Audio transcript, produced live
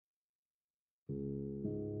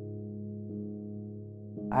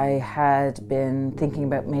I had been thinking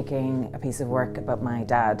about making a piece of work about my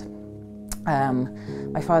dad.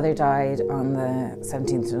 My father died on the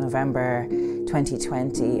 17th of November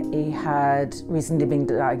 2020. He had recently been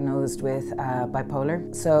diagnosed with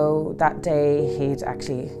bipolar. So that day he'd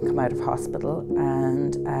actually come out of hospital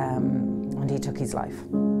and he took his life.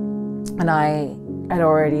 And I had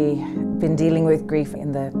already been dealing with grief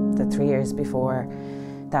in the 3 years before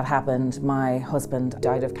that happened. My husband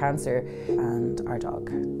died of cancer and our dog,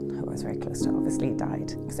 who I was very close to, obviously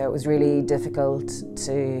died. So it was really difficult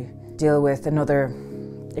to deal with another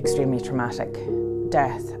extremely traumatic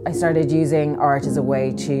death. I started using art as a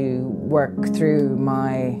way to work through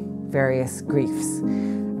my various griefs.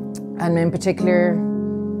 And in particular,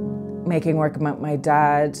 making work about my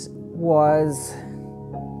dad was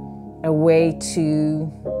a way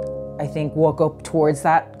to, I think, walk up towards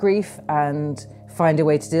that grief and find a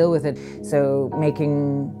way to deal with it. So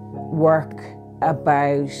making work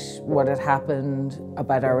about what had happened,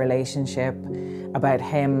 about our relationship, about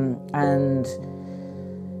him, and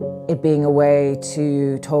it being a way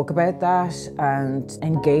to talk about that and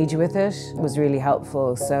engage with it was really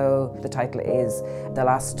helpful. So the title is The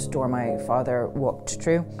Last Door My Father Walked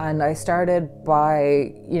Through. And I started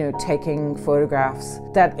by, taking photographs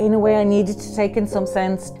that in a way I needed to take in some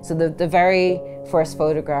sense. So the very first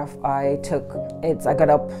photograph I took, I got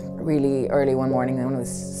up really early one morning when I was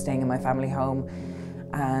staying in my family home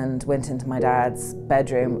and went into my dad's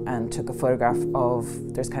bedroom and took a photograph of,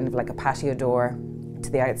 there's kind of like a patio door to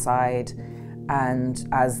the outside, and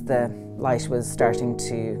as the light was starting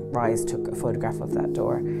to rise, took a photograph of that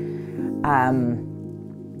door.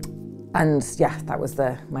 And yeah, that was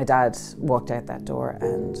my dad walked out that door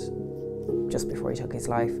and just before he took his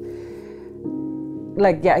life.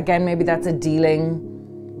 Again, maybe that's a dealing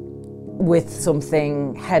with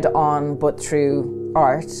something head on, but through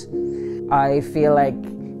art. I feel like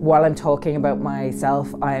while I'm talking about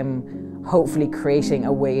myself, I'm hopefully creating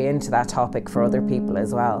a way into that topic for other people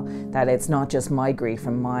as well. That it's not just my grief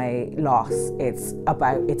and my loss, it's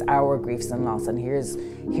our griefs and loss, and here's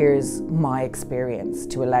my experience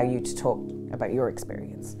to allow you to talk about your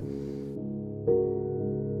experience.